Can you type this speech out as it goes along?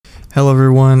Hello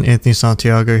everyone, Anthony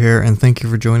Santiago here, and thank you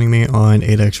for joining me on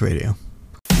 8X Radio.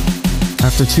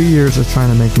 After 2 years of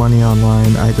trying to make money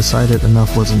online, I decided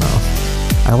enough was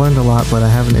enough. I learned a lot, but I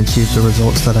haven't achieved the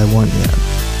results that I want yet.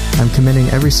 I'm committing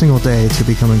every single day to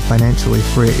becoming financially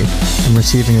free and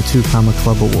receiving a 2 Comma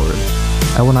Club award.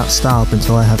 I will not stop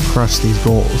until I have crushed these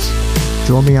goals.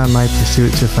 Join me on my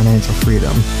pursuit to financial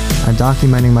freedom. I'm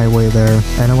documenting my way there,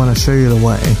 and I want to show you the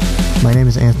way. My name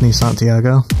is Anthony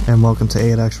Santiago, and welcome to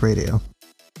 8X Radio.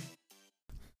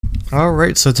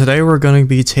 Alright, so today we're going to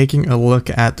be taking a look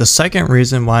at the second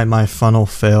reason why my funnel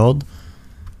failed.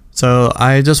 So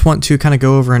I just want to kind of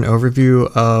go over an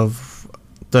overview of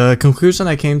the conclusion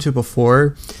I came to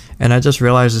before, and I just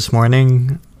realized this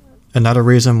morning another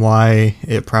reason why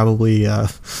it probably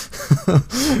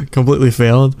completely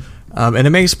failed. And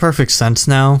it makes perfect sense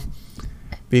now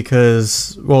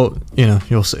because, well,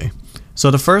 you'll see. So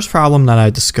the first problem that I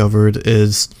discovered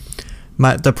is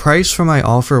the price for my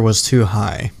offer was too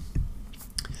high.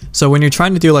 So when you're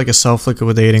trying to do like a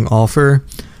self-liquidating offer,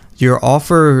 your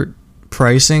offer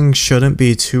pricing shouldn't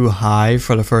be too high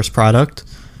for the first product.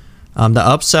 The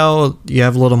upsell, you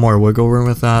have a little more wiggle room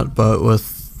with that, but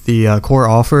with the core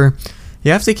offer,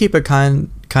 you have to keep it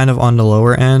kind of on the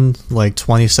lower end, like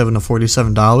 $27 to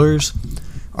 $47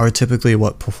 are typically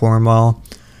what perform well.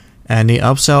 And the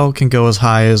upsell can go as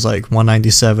high as like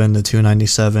 $197 to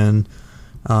 $297.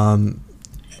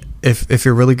 If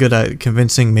you're really good at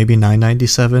convincing, maybe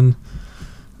 $997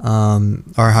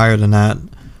 or higher than that.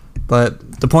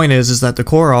 But the point is that the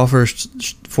core offer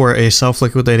for a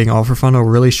self-liquidating offer funnel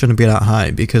really shouldn't be that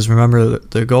high, because remember,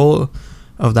 the goal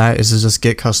of that is to just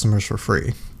get customers for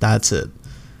free. That's it.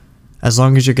 As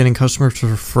long as you're getting customers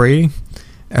for free,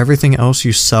 everything else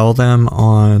you sell them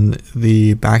on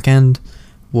the back end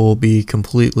will be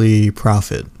completely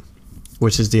profit,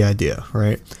 which is the idea,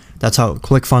 right? That's how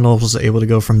ClickFunnels was able to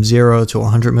go from 0 to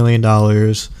 $100 million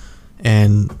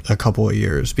in a couple of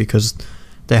years, because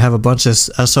they have a bunch of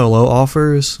SLO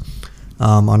offers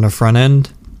on the front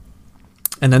end,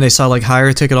 and then they sell like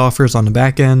higher ticket offers on the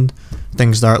back end,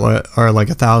 things that are like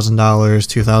 $1,000,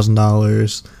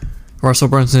 $2,000. Russell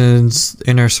Brunson's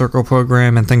Inner Circle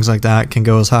program and things like that can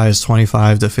go as high as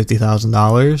 $25,000 to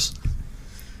 $50,000.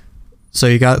 So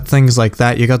you got things like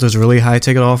that. You got those really high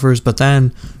ticket offers, but then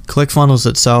ClickFunnels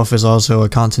itself is also a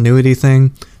continuity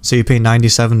thing. So you pay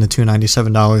 $97 to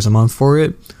 $297 a month for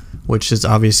it, which is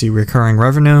obviously recurring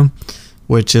revenue,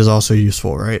 which is also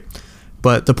useful, right?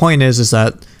 But the point is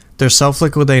that their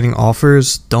self-liquidating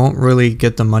offers don't really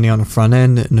get the money on the front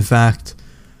end. In fact,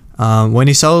 when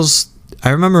he sells,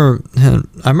 I remember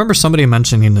somebody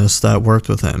mentioning this that worked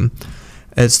with him.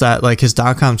 It's that like his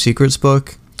 .com secrets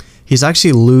book, he's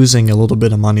actually losing a little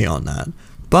bit of money on that,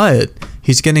 but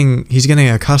he's getting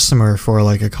a customer for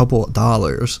like a couple of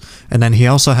dollars, and then he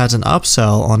also has an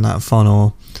upsell on that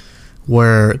funnel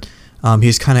where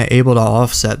he's kind of able to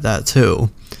offset that too.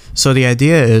 So the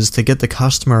idea is to get the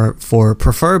customer for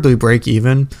preferably break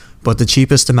even, but the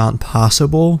cheapest amount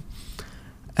possible,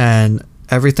 and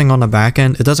everything on the back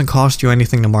end, it doesn't cost you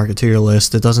anything to market to your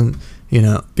list. It doesn't,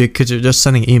 because you're just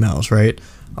sending emails, right?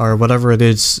 Or whatever it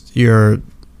is you're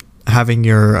having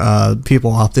your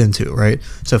people opt into, right?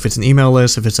 So if it's an email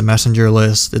list, if it's a messenger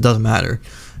list, it doesn't matter.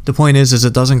 The point is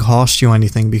it doesn't cost you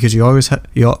anything, because you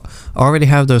already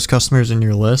have those customers in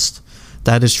your list.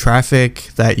 That is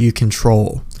traffic that you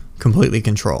completely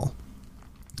control.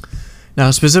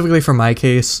 Now, specifically for my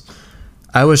case,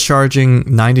 I was charging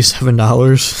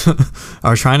 $97. I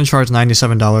was trying to charge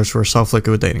 $97 for a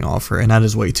self-liquidating offer, and that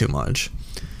is way too much.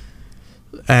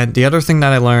 And the other thing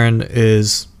that I learned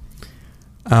is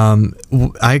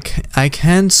I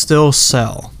can still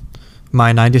sell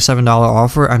my $97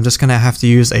 offer. I'm just going to have to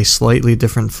use a slightly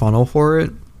different funnel for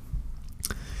it.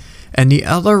 And the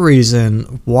other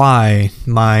reason why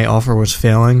my offer was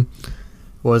failing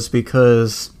was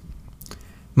because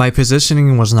my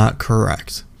positioning was not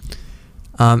correct.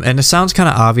 And it sounds kind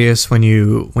of obvious when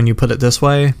you put it this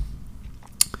way,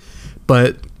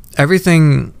 but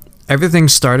everything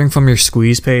starting from your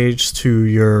squeeze page to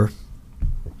your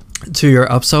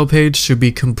upsell page should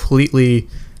be completely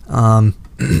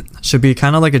should be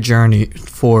kind of like a journey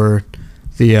for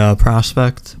the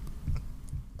prospect.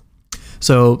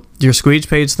 So your squeeze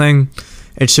page thing,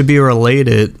 it should be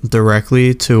related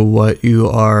directly to what you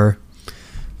are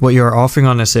offering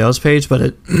on a sales page, but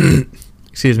it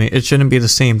excuse me, it shouldn't be the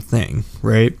same thing,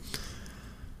 right?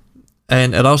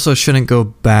 And it also shouldn't go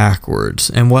backwards.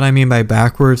 And what I mean by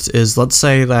backwards is, let's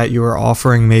say that you are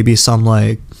offering maybe some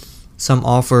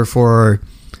offer for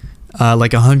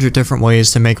like 100 different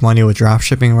ways to make money with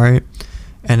dropshipping, right?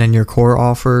 And then your core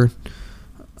offer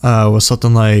was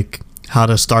something like how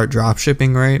to start drop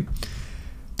shipping, right?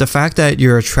 The fact that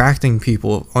you're attracting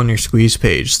people on your squeeze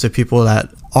page to people that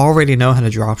already know how to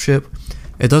drop ship,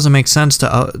 it doesn't make sense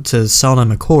to sell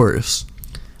them a course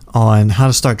on how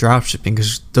to start drop shipping,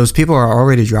 because those people are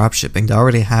already drop shipping. They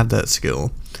already have that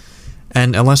skill.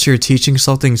 And unless you're teaching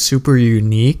something super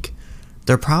unique,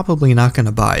 they're probably not going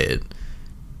to buy it,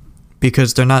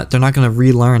 because they're not going to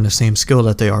relearn the same skill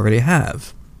that they already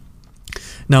have.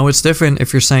 Now, it's different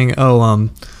if you're saying, oh,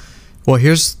 well,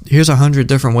 here's 100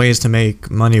 different ways to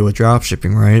make money with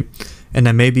dropshipping, right? And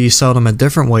then maybe you sell them a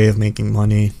different way of making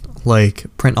money, like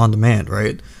print on demand,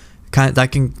 right?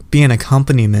 That can be an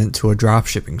accompaniment to a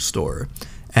dropshipping store,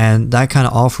 and that kind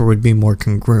of offer would be more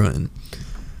congruent.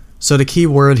 So the key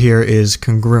word here is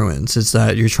congruence. It's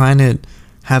that you're trying to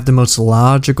have the most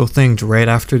logical things right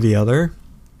after the other.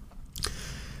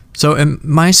 So in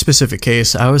my specific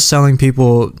case, I was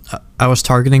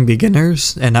targeting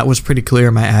beginners, and that was pretty clear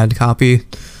in my ad copy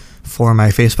for my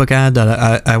Facebook ad,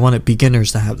 that I wanted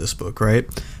beginners to have this book, right?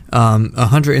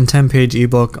 110-page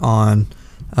ebook on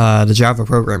the Java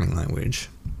programming language.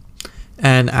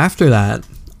 And after that,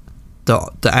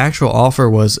 the actual offer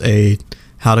was a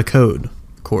how to code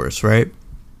course, right?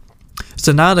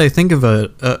 So now that I think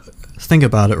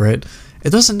about it, right, it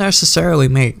doesn't necessarily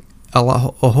make a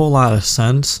whole lot of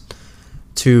sense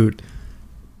to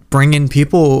bring in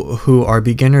people who are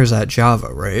beginners at Java,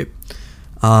 right?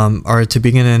 Or to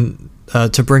bring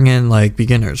in like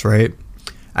beginners, right?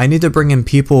 I need to bring in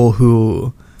people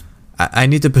who I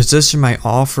need to position my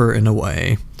offer in a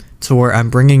way to where I'm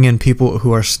bringing in people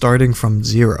who are starting from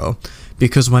zero,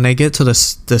 because when they get to the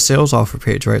sales offer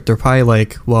page, right, they're probably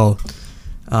like, well,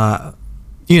 I'm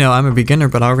a beginner,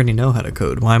 but I already know how to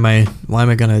code. Why am I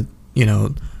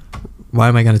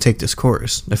gonna take this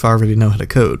course if I already know how to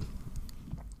code?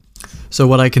 So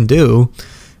what I can do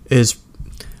is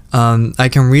I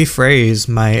can rephrase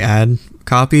my ad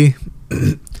copy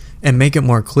and make it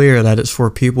more clear that it's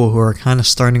for people who are kind of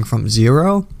starting from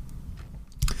zero,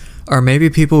 or maybe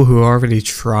people who already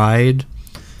tried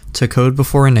to code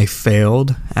before and they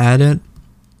failed at it.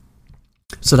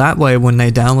 So that way, when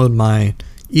they download my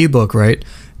ebook, right,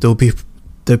 there'll be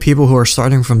the people who are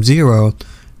starting from zero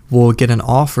will get an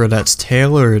offer that's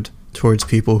tailored towards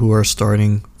people who are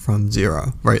starting from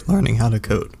zero, right, learning how to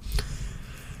code.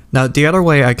 Now, the other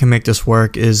way I can make this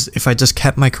work is if I just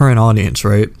kept my current audience,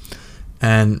 right,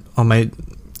 and on my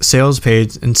sales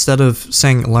page, instead of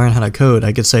saying learn how to code,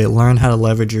 I could say learn how to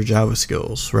leverage your Java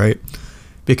skills, right?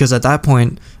 Because at that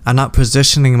point, I'm not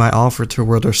positioning my offer to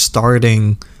where they're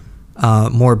starting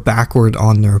more backward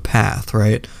on their path,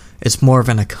 right? It's more of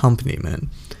an accompaniment.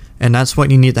 And that's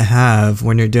what you need to have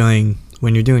when you're doing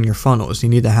your funnels. You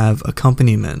need to have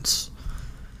accompaniments,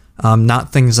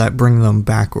 not things that bring them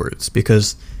backwards,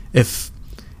 because if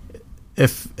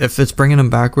it's bringing them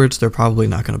backwards, they're probably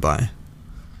not going to buy.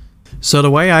 So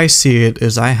the way I see it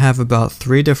is I have about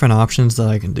 3 different options that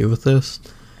I can do with this.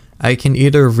 I can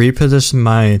either reposition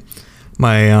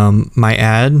my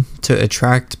ad to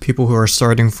attract people who are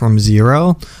starting from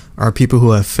zero or people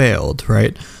who have failed,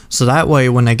 right? So that way,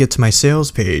 when I get to my sales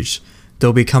page,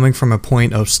 they'll be coming from a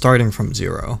point of starting from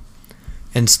zero,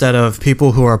 instead of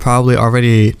people who are probably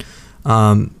already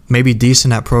maybe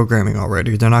decent at programming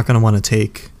already. They're not going to want to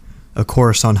take a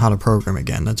course on how to program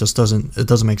again. That just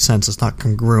doesn't make sense. It's not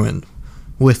congruent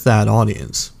with that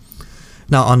audience.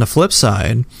 Now, on the flip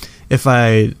side,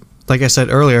 like I said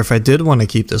earlier, if I did want to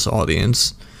keep this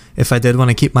audience, if I did want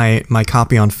to keep my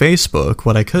copy on Facebook,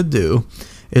 what I could do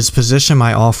is position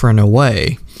my offer in a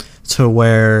way to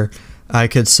where I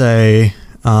could say,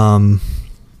 you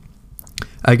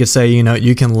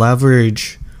can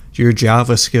leverage your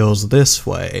Java skills this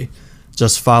way.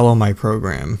 Just follow my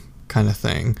program, kind of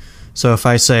thing. So if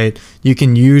I say you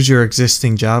can use your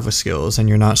existing Java skills and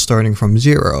you're not starting from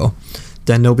zero,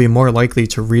 then they'll be more likely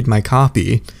to read my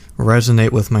copy,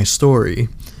 resonate with my story,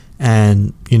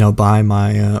 and buy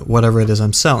my whatever it is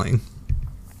I'm selling.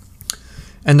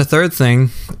 And the third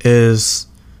thing is,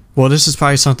 well, this is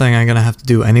probably something I'm gonna have to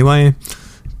do anyway,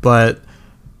 but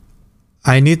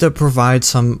I need to provide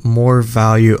some more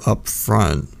value up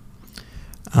front.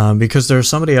 Because there's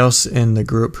somebody else in the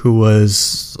group who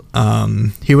was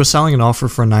he was selling an offer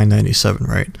for $9.97,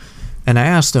 right? And I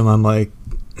asked him, I'm like,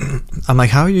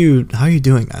 how are you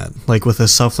doing that, like with a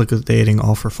self-liquidating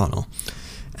offer funnel?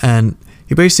 And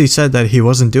he basically said that he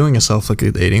wasn't doing a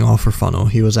self-liquidating offer funnel.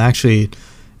 It was actually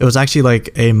like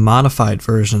a modified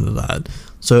version of that.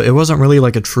 So it wasn't really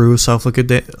like a true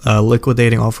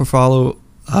liquidating offer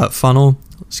funnel.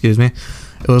 Excuse me.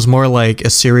 It was more like a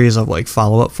series of like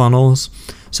follow-up funnels.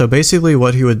 So basically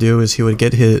what he would do is he would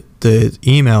get the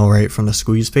email right from the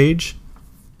squeeze page,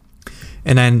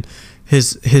 And then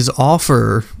his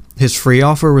offer, his free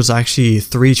offer was actually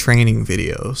 3 training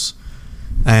videos.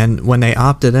 And when they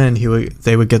opted in,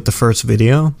 they would get the first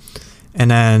video,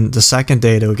 and then the second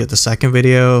day they would get the second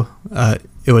video.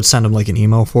 It would send them like an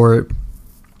email for it,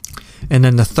 and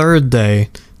then the third day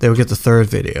they would get the third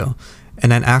video.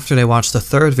 And then after they watched the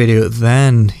third video,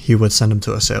 then he would send them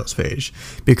to a sales page,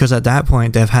 because at that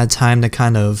point they've had time to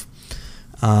kind of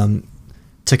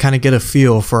get a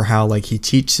feel for how like he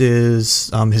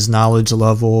teaches, his knowledge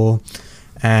level,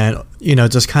 and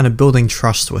just kind of building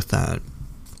trust with that.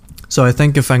 So I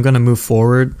think if I'm going to move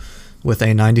forward with a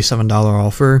 $97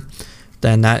 offer,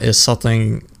 then that is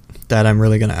something that I'm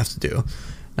really going to have to do.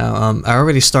 Now, I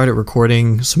already started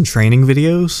recording some training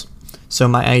videos. So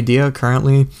my idea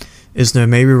currently is to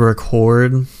maybe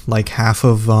record like half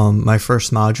of my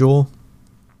first module,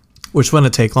 which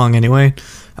wouldn't take long anyway.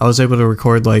 I was able to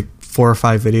record like 4 or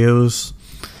 5 videos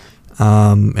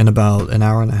in about an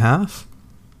hour and a half.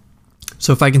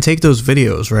 So if I can take those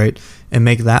videos, right, and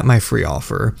make that my free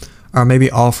offer, or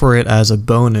maybe offer it as a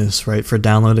bonus, right, for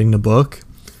downloading the book,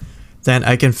 then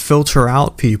I can filter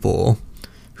out people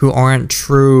who aren't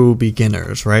true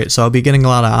beginners, right? So I'll be getting a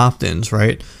lot of opt-ins,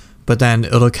 right? But then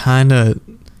it'll kind of,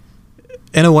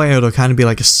 in a way, it'll kind of be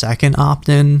like a second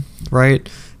opt-in, right?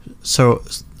 So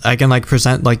I can like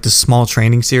present like this small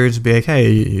training series and be like,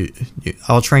 hey,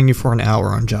 I'll train you for an hour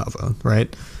on Java,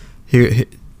 right? Here,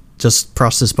 just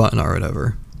press this button or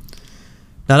whatever.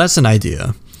 Now that's an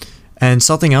idea. And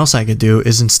something else I could do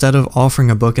is, instead of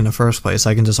offering a book in the first place,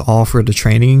 I can just offer the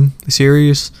training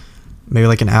series, maybe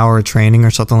like an hour of training or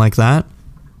something like that.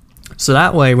 So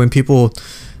that way, when the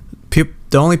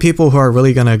only people who are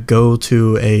really going to go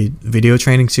to a video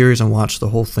training series and watch the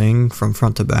whole thing from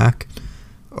front to back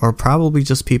are probably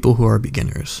just people who are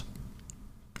beginners,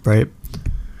 right?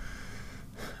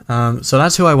 So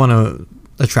that's who I want to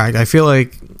attract. I feel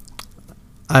like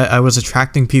I was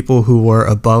attracting people who were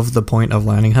above the point of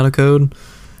learning how to code,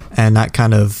 and that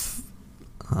kind of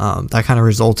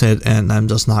resulted in them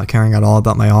just not caring at all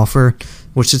about my offer,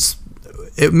 which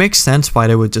it makes sense why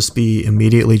they would just be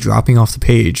immediately dropping off the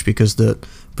page, because the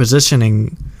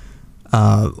positioning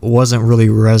wasn't really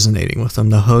resonating with them.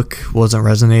 The hook wasn't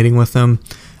resonating with them,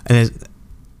 and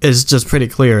it's just pretty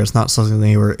clear it's not something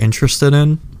they were interested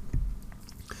in.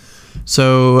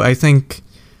 So I think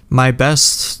my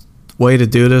best way to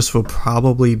do this will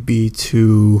probably be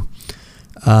to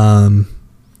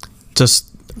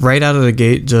just right out of the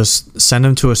gate just send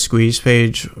them to a squeeze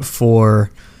page for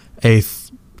a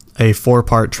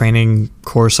 4-part training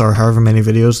course, or however many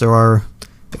videos there are.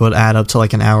 It would add up to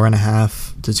like an hour and a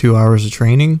half to 2 hours of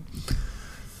training.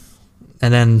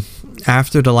 And then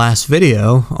after the last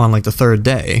video on like the third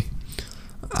day,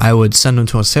 I would send them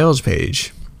to a sales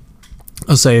page.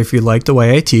 I'll say, if you like the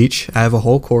way I teach, I have a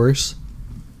whole course.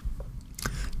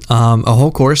 A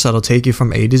whole course that'll take you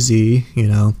from A to Z,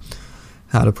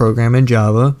 how to program in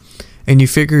Java. And you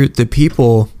figure the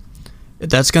people,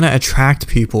 that's going to attract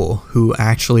people who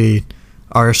actually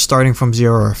are starting from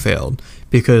zero or failed.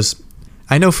 Because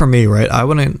I know for me, right, I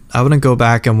wouldn't go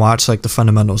back and watch like the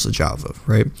fundamentals of Java,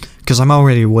 right? Because I'm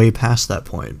already way past that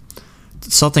point.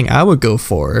 Something I would go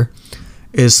for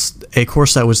is a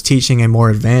course that was teaching a more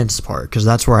advanced part, because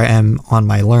that's where I am on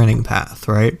my learning path,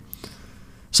 right?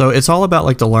 So it's all about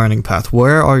like the learning path.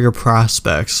 Where are your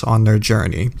prospects on their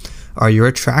journey? Are you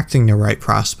attracting the right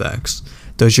prospects?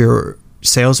 Does your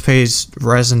sales page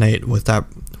resonate with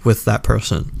that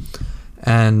person?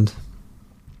 And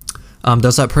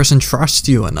does that person trust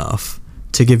you enough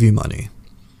to give you money?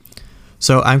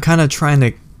 So I'm kind of trying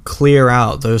to clear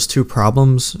out those 2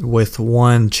 problems with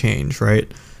one change,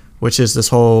 right? Which is this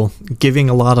whole giving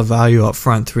a lot of value up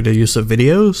front through the use of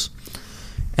videos.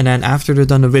 And then after they're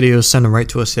done the videos, send them right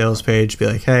to a sales page. Be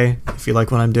like, hey, if you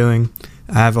like what I'm doing,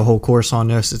 I have a whole course on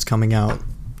this. It's coming out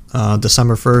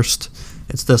December 1st.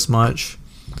 It's this much.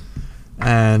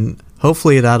 And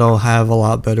hopefully that'll have a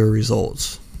lot better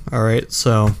results. All right,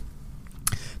 so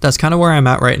that's kind of where I'm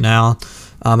at right now.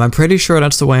 I'm pretty sure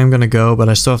that's the way I'm going to go, but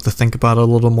I still have to think about it a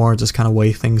little more, just kind of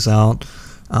weigh things out.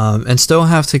 And still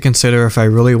have to consider if I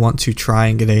really want to try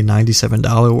and get a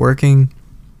 $97 working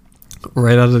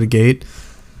right out of the gate.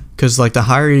 Because like the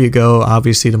higher you go,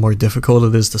 obviously the more difficult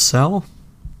it is to sell.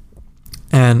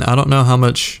 And I don't know how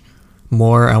much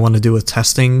more I want to do with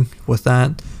testing with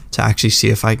that to actually see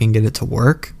if I can get it to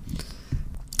work.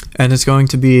 And it's going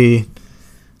to be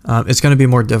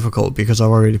more difficult because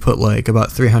I've already put like about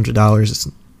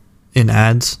 $300 in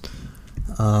ads.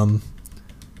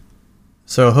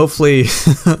 So hopefully,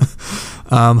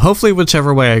 hopefully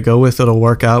whichever way I go with it'll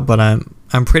work out. But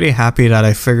I'm pretty happy that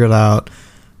I figured out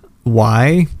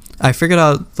why. I figured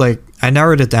out, like, I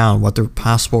narrowed it down what the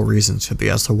possible reasons could be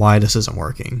as to why this isn't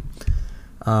working.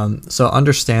 So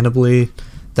understandably,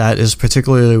 that is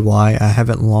particularly why I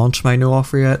haven't launched my new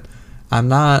offer yet. I'm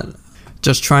not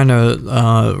just trying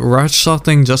to rush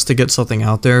something just to get something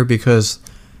out there, because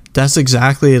that's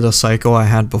exactly the cycle I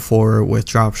had before with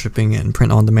dropshipping and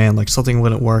print on demand. Like, something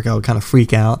wouldn't work, I would kind of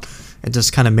freak out and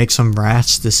just kind of make some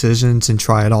rash decisions and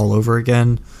try it all over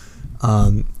again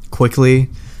quickly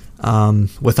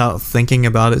without thinking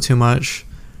about it too much.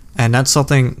 And that's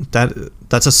something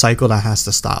that's a cycle that has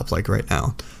to stop, like right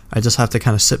now. I just have to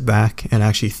kind of sit back and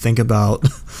actually think about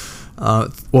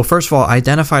well, first of all,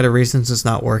 identify the reasons it's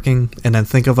not working, and then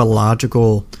think of a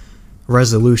logical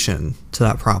resolution to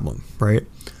that problem, right?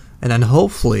 And then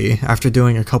hopefully, after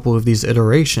doing a couple of these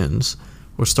iterations,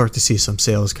 we'll start to see some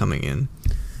sales coming in.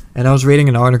 And I was reading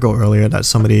an article earlier that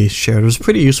somebody shared. It was a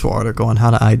pretty useful article on how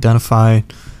to identify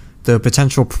the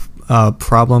potential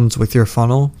problems with your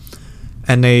funnel.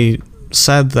 And they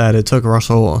said that it took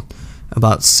Russell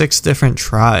about 6 different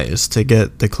tries to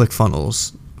get the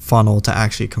ClickFunnels funnel to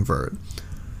actually convert.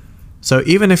 So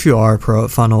even if you are a pro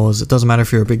at funnels, it doesn't matter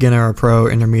if you're a beginner or pro,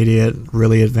 intermediate,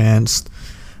 really advanced,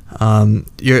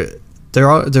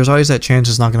 there's always that chance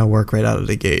it's not going to work right out of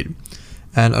the gate.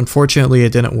 And unfortunately,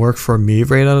 it didn't work for me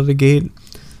right out of the gate,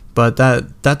 but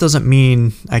that doesn't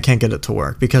mean I can't get it to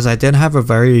work, because I did have a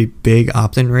very big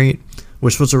opt-in rate,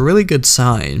 which was a really good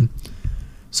sign.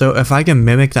 So if I can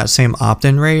mimic that same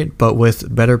opt-in rate, but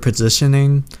with better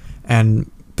positioning and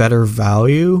better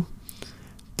value,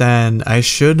 then I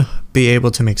should be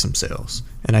able to make some sales,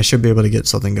 and I should be able to get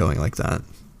something going like that.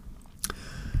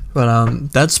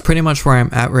 But that's pretty much where I'm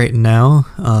at right now.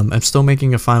 I'm still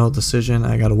making a final decision.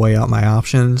 I got to weigh out my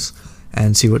options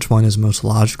and see which one is most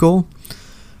logical.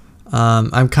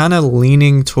 I'm kind of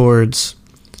leaning towards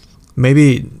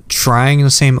maybe trying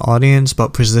the same audience,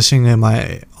 but positioning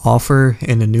my offer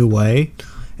in a new way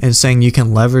and saying you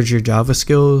can leverage your Java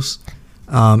skills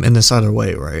in this other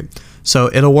way, right? So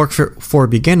it'll work for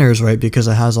beginners, right, because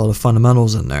it has all the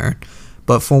fundamentals in there.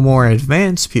 But for more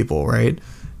advanced people, right,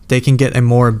 they can get a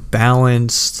more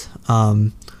balanced,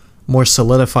 more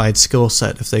solidified skill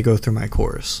set if they go through my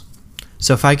course.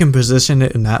 So if I can position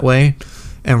it in that way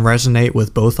and resonate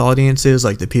with both audiences,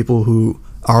 like the people who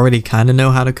already kind of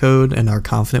know how to code and are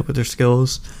confident with their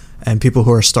skills, and people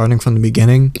who are starting from the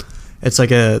beginning, it's like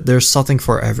there's something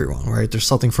for everyone, right? There's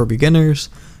something for beginners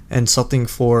and something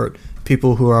for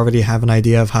people who already have an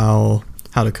idea of how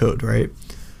to code, right?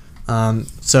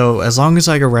 So as long as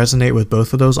I can resonate with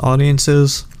both of those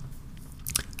audiences,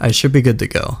 I should be good to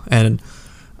go. And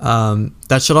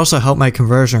that should also help my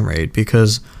conversion rate,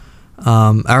 because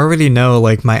I already know,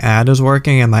 like, my ad is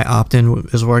working and my opt-in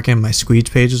is working, my squeeze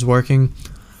page is working.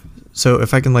 So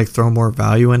if I can, like, throw more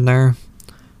value in there,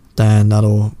 then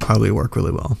that'll probably work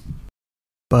really well.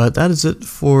 But that is it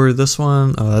for this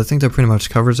one. I think that pretty much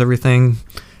covers everything.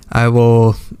 I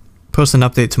will post an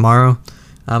update tomorrow.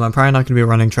 I'm probably not going to be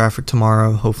running traffic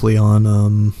tomorrow. Hopefully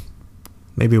on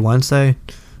maybe Wednesday,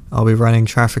 I'll be running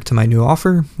traffic to my new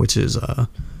offer, which is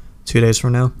 2 days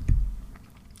from now.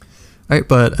 Alright,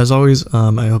 but as always,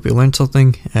 I hope you learned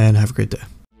something, and have a great day.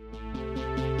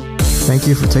 Thank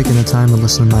you for taking the time to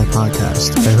listen to my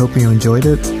podcast. I hope you enjoyed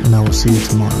it, and I will see you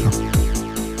tomorrow.